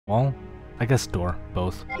Well, I guess door,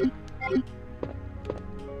 both.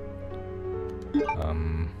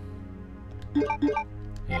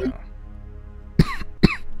 Yeah.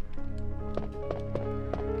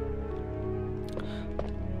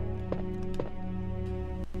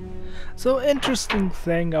 So, interesting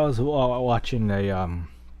thing, I was watching a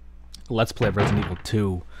Let's Play of Resident Evil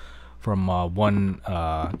 2 from one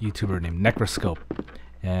YouTuber named Necroscope,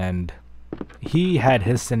 and he had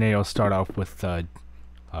his scenario start off with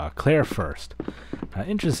Claire first.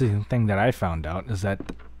 Interesting thing that I found out is that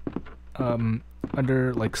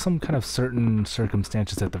under like some kind of certain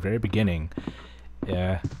circumstances at the very beginning,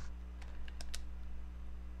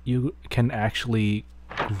 you can actually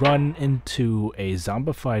run into a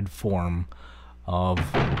zombified form of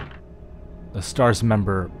the STARS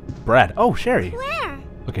member Brad. Oh, Sherry! Claire!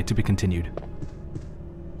 Okay, to be continued.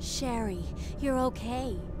 Sherry, you're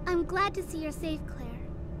okay. I'm glad to see you're safe, Claire.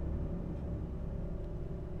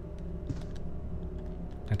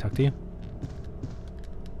 Can I talk to you?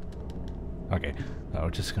 Okay, we're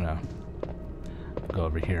just gonna go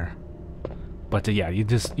over here. But yeah, you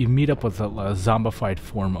meet up with a zombified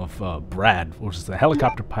form of Brad, which is the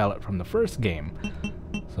helicopter pilot from the first game.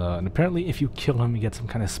 So, and apparently if you kill him, you get some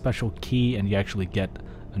kind of special key, and you actually get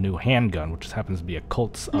a new handgun, which just happens to be a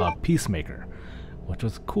Colt's Peacemaker, which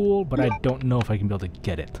was cool, but I don't know if I can be able to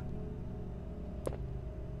get it.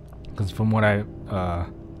 Because from what I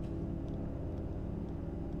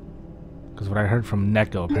heard from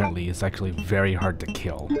Neko, apparently it's actually very hard to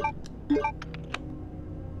kill.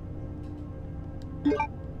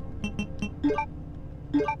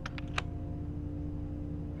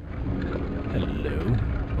 Hello,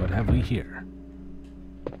 what have we here?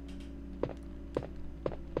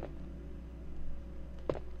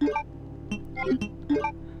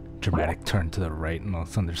 Dramatic turn to the right, and all of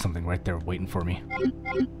a sudden there's something right there waiting for me.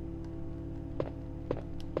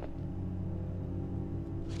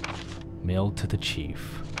 Mail to the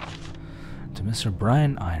chief. To Mr.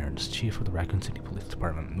 Brian Irons, chief of the Raccoon City Police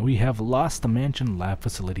Department. We have lost the mansion lab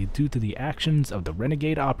facility due to the actions of the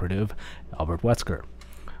renegade operative, Albert Wesker.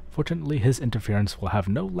 Fortunately, his interference will have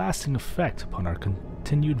no lasting effect upon our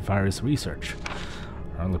continued virus research.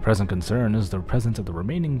 Our only present concern is the presence of the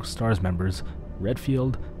remaining STARS members,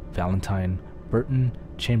 Redfield, Valentine, Burton,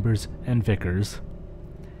 Chambers, and Vickers.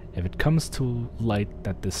 If it comes to light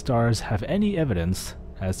that the STARS have any evidence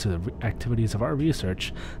as to the activities of our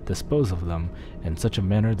research, dispose of them in such a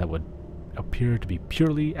manner that would appear to be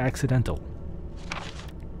purely accidental.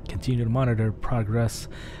 Continue to monitor progress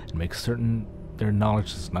and make certain their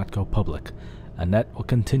knowledge does not go public. Annette will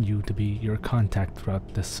continue to be your contact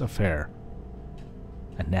throughout this affair.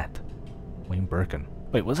 Annette. Wayne Birkin.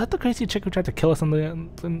 Wait, was that the crazy chick who tried to kill us in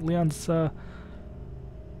Leon's,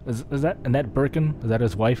 Is that Annette Birkin? Is that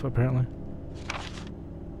his wife, apparently?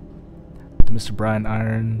 To Mr. Brian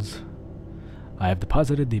Irons, I have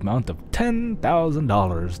deposited the amount of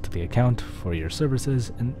 $10,000 to the account for your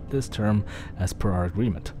services in this term as per our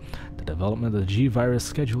agreement. The development of the G-Virus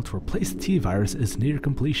scheduled to replace T-Virus is near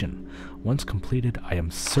completion. Once completed, I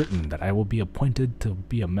am certain that I will be appointed to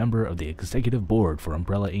be a member of the executive board for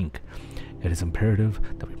Umbrella Inc. It is imperative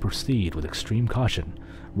that we proceed with extreme caution.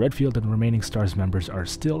 Redfield and the remaining STARS members are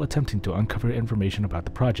still attempting to uncover information about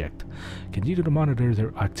the project. Continue to monitor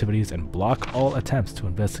their activities and block all attempts to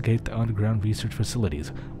investigate the underground research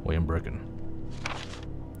facilities. William Birkin.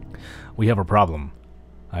 We have a problem.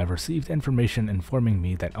 I have received information informing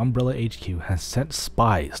me that Umbrella HQ has sent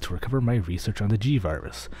spies to recover my research on the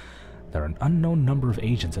G-Virus. There are an unknown number of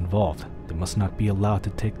agents involved. They must not be allowed to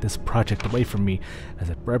take this project away from me, as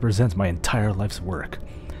it represents my entire life's work.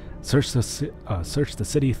 Search the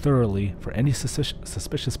city thoroughly for any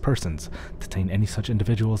suspicious persons, detain any such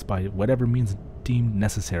individuals by whatever means deemed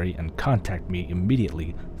necessary, and contact me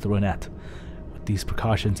immediately through Annette. With these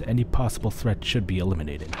precautions, any possible threat should be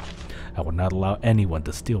eliminated. I will not allow anyone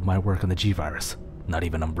to steal my work on the G-Virus, not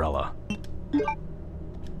even Umbrella.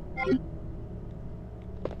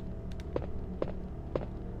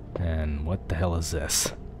 And what the hell is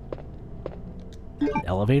this? An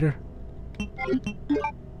elevator?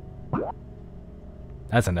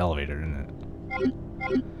 That's an elevator, isn't it?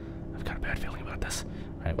 I've got a bad feeling about this.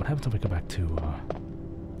 Alright, what happens if we go back to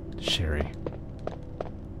Sherry?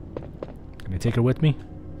 Can I take her with me?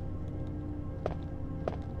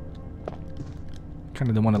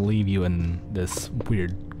 Kinda don't want to leave you in this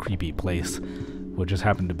weird, creepy place, which just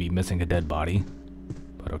happened to be missing a dead body.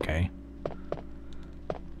 But okay.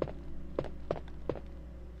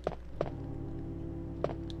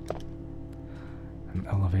 An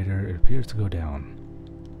elevator, it appears to go down.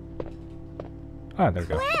 Ah, there we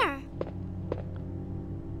go. Claire!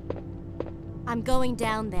 I'm going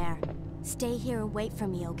down there. Stay here and wait for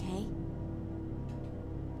me, okay?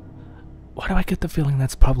 Why do I get the feeling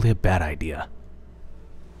that's probably a bad idea?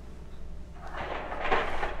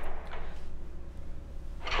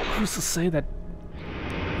 Who's to say that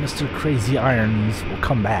Mr. Crazy Irons will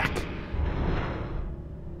come back?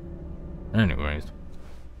 Anyways.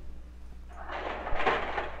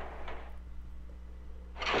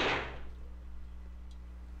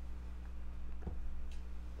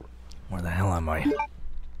 Where the hell am I?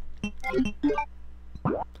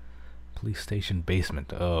 Police station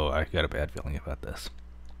basement. Oh, I got a bad feeling about this.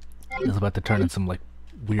 It's about to turn into some, like,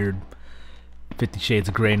 weird 50 Shades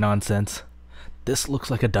of Grey nonsense. This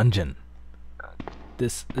looks like a dungeon.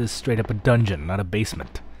 This is straight up a dungeon, not a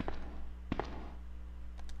basement.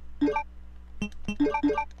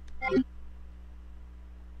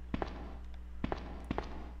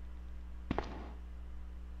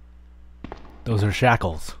 Those are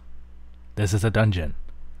shackles. This is a dungeon.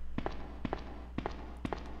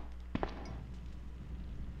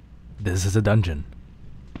 This is a dungeon.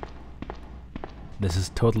 This is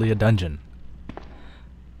totally a dungeon.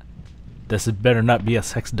 This better not be a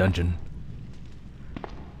sex dungeon.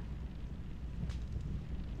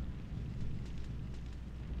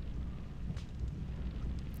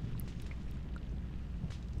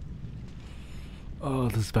 Oh,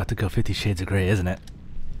 this is about to go 50 Shades of Grey, isn't it?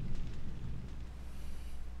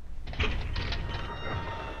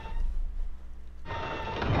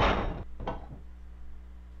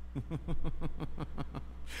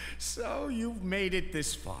 So you've made it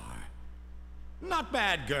this far. Not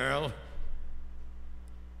bad, girl.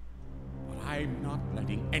 But I'm not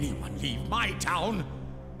letting anyone leave my town.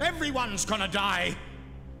 Everyone's gonna die.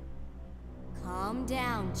 Calm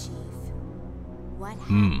down, Chief. What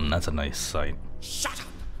happened? That's a nice sight. Shut up!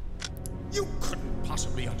 You couldn't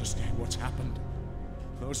possibly understand what's happened.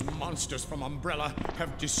 Those monsters from Umbrella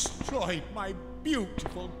have destroyed my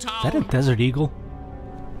beautiful town. Is that a desert eagle?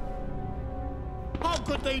 How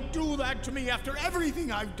could they do that to me after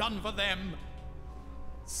everything I've done for them?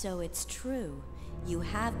 So it's true. You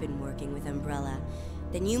have been working with Umbrella.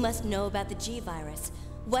 Then you must know about the G-Virus.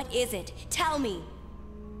 What is it? Tell me!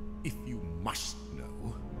 If you must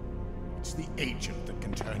know, it's the agent that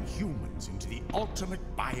can turn humans into the ultimate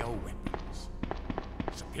bioweapons.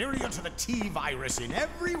 Superior to the T-Virus in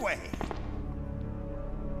every way.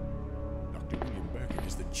 Dr. William Birkin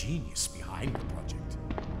is the genius behind the project.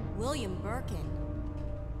 William Birkin?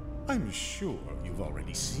 I'm sure you've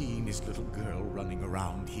already seen his little girl running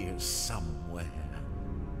around here somewhere.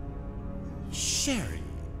 Sherry,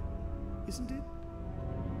 isn't it?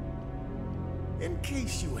 In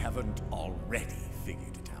case you haven't already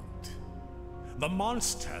figured it out, the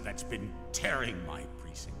monster that's been tearing my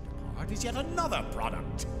precinct apart is yet another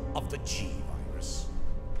product of the G-Virus.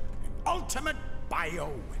 An ultimate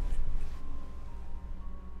bioweapon.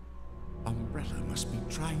 Umbrella must be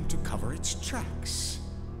trying to cover its tracks.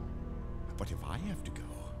 But if I have to go,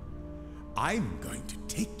 I'm going to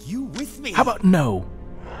take you with me. How about no?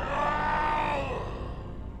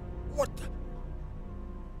 What the?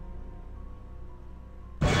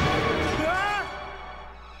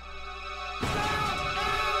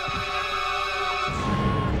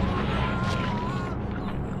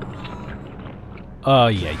 Oh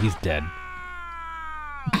yeah, he's dead.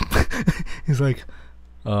 He's like,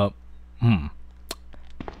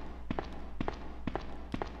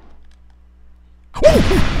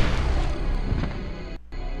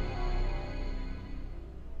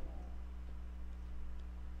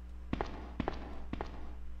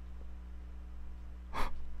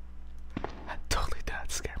 Totally dead.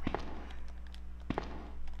 Scare me.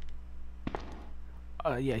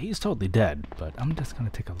 Yeah, he's totally dead, but I'm just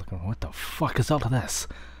gonna take a look at what the fuck is all of this?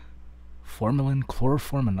 Formalin,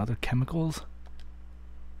 chloroform, and other chemicals?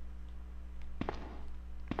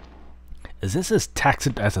 Is this as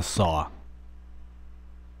taxed as a saw?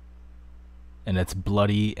 And it's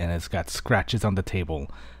bloody and it's got scratches on the table.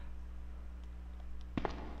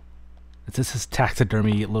 Is this his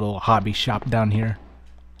taxidermy little hobby shop down here?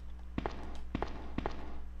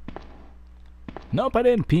 Nope, I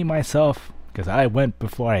didn't pee myself, because I went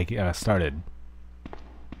before I started.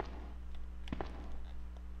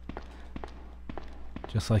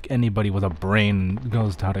 Just like anybody with a brain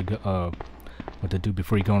knows how to go, what to do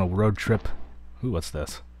before you go on a road trip. Ooh, what's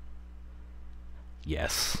this?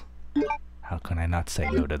 Yes. How can I not say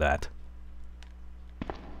no to that?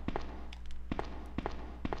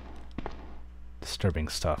 Disturbing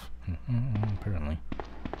stuff. Apparently.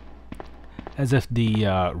 As if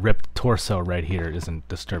the ripped torso right here isn't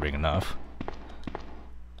disturbing enough.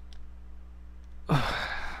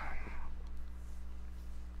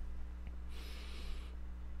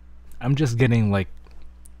 I'm just getting like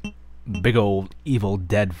big old Evil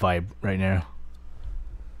Dead vibe right now.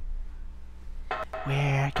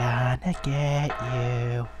 We're gonna get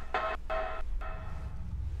you.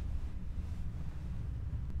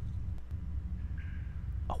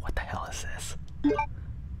 Oh, what the hell is this?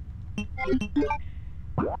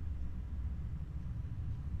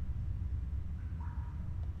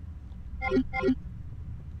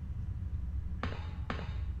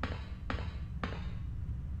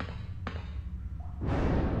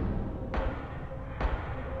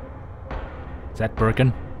 Is that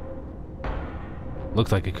Birkin?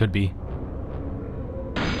 Looks like it could be.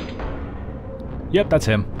 Yep, that's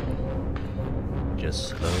him. Just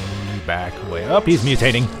slowly back away. Oh, he's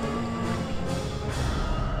mutating.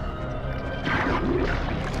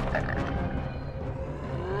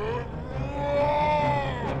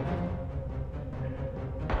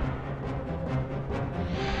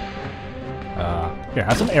 Here,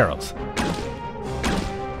 have some arrows.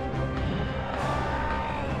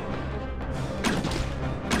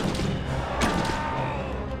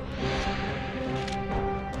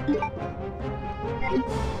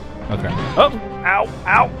 Okay. Oh! Ow!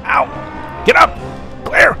 Ow! Ow! Get up!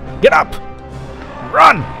 Claire! Get up!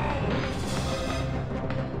 Run!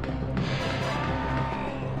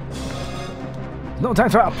 No time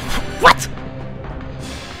for... What?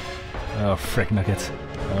 Oh, frick nuggets.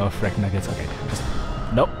 Oh, frick nuggets. Okay, just...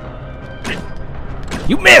 Nope.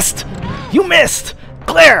 You missed! You missed!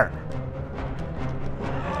 Claire!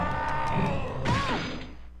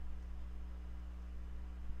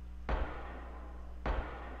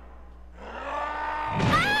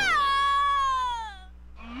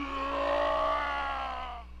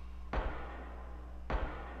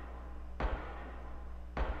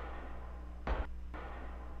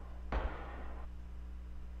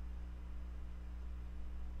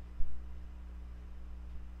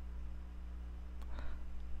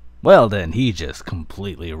 Well then, he just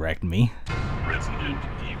completely wrecked me. Resident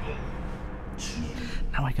Evil 2.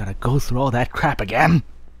 Now I gotta go through all that crap again?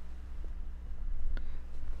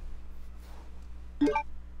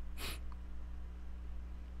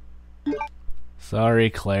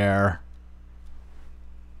 Sorry, Claire.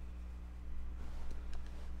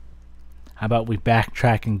 How about we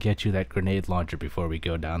backtrack and get you that grenade launcher before we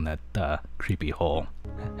go down that creepy hole?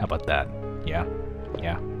 How about that? Yeah?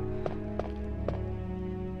 Yeah?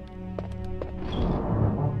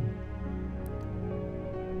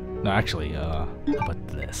 No, actually, how about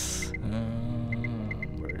this?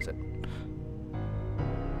 Where is it?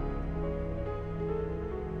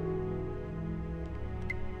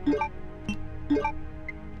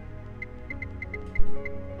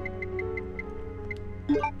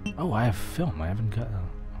 Oh, I have film. I haven't got...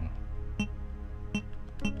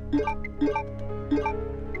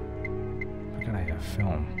 Why can't I have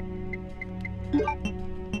film?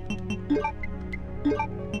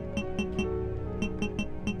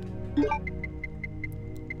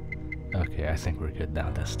 Okay, I think we're good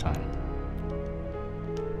now this time.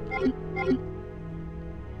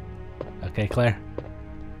 Okay, Claire?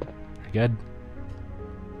 You're good?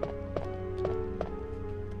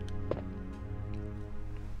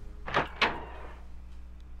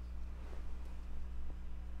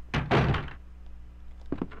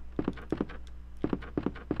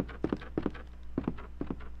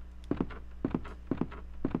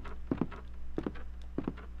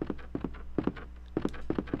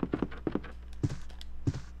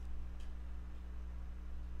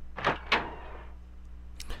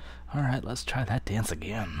 Alright, let's try that dance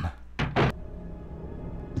again.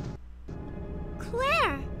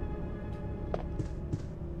 Claire!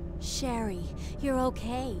 Sherry, you're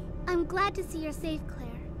okay. I'm glad to see you're safe, Claire.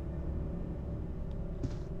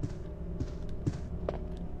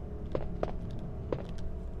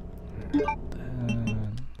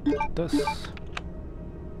 Then this.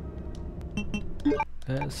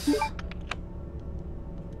 This.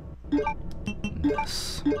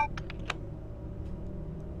 This.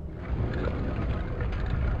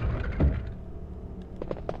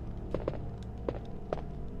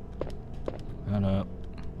 Oh no.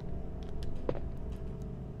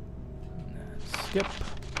 Skip.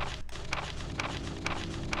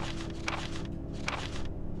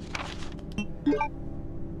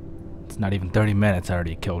 It's not even 30 minutes, I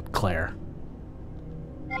already killed Claire.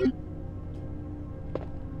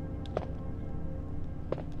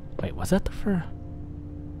 Wait, was that the first?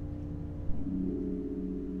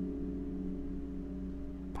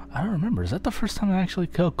 I don't remember. Is that the first time I actually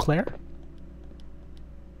killed Claire?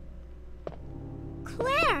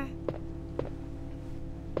 Claire!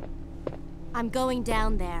 I'm going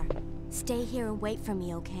down there. Stay here and wait for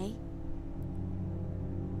me, okay?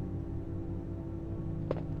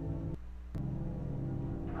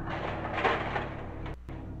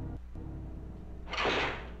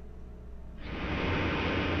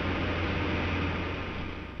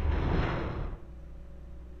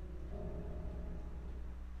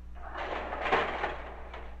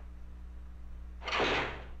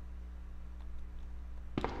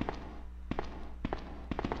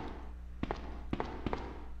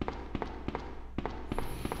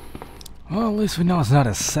 Well, at least we know it's not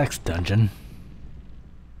a sex dungeon.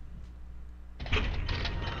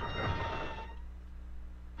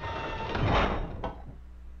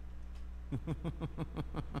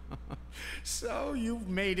 So you've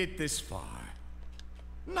made it this far.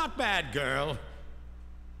 Not bad, girl.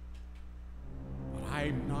 But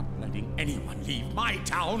I'm not letting anyone leave my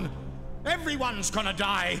town. Everyone's gonna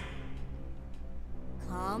die.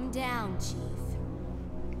 Calm down, Chief.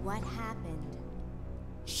 What happened?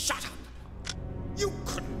 Shut up! You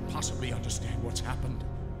couldn't possibly understand what's happened.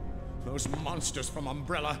 Those monsters from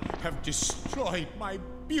Umbrella have destroyed my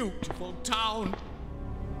beautiful town.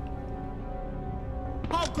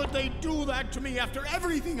 How could they do that to me after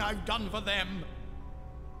everything I've done for them?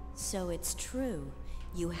 So it's true.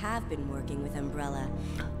 You have been working with Umbrella.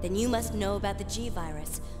 Then you must know about the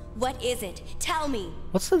G-Virus. What is it? Tell me!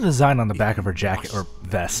 What's the design on the back of her jacket or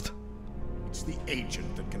vest? It's the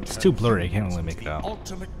agent that can It's turn too blurry, I can't humans really make into it out. the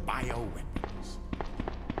ultimate bioweapons.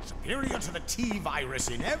 Superior to the T-Virus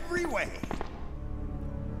in every way.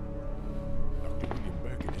 Dr. William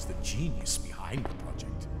Birkin is the genius behind the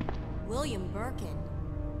project. William Birkin.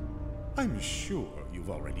 I'm sure you've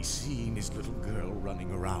already seen his little girl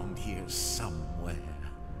running around here somewhere.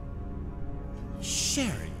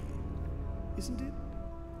 Sherry, isn't it?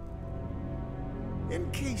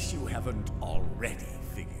 In case you haven't already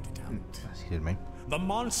figured it out. Excuse me. The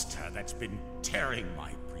monster that's been tearing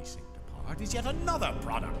my precinct apart is yet another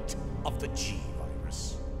product of the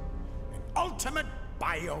G-Virus. An ultimate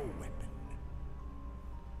bioweapon.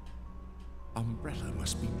 Umbrella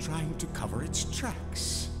must be trying to cover its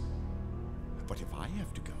tracks. But if I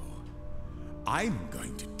have to go, I'm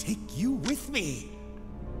going to take you with me.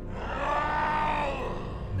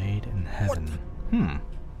 Made in heaven.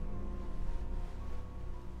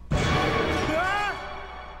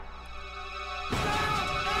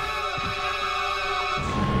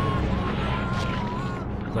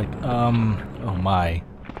 Like, oh my.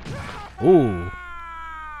 Ooh.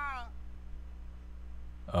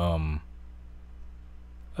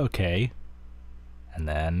 Okay. And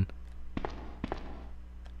then...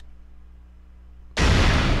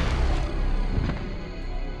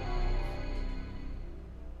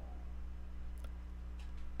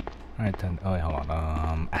 Alright then, oh wait, hold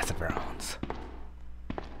on, acid rounds.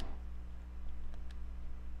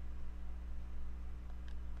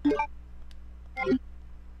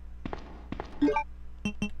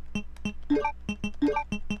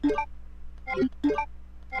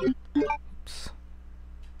 Oops.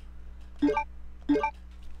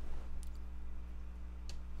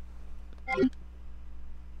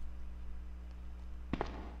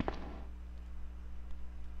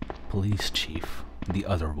 Police chief, the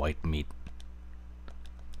other white meat.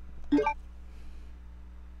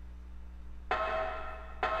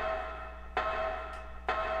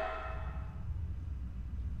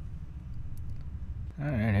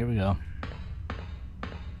 Alright, here we go.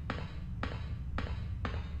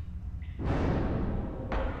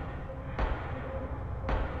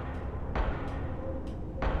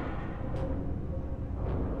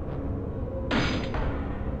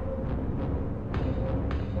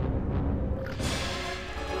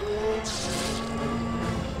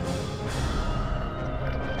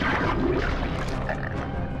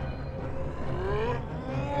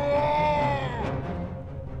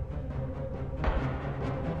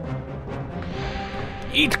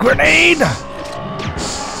 Eat grenade!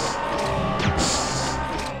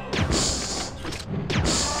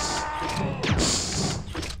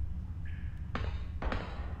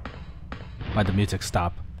 Why'd the music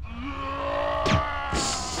stop?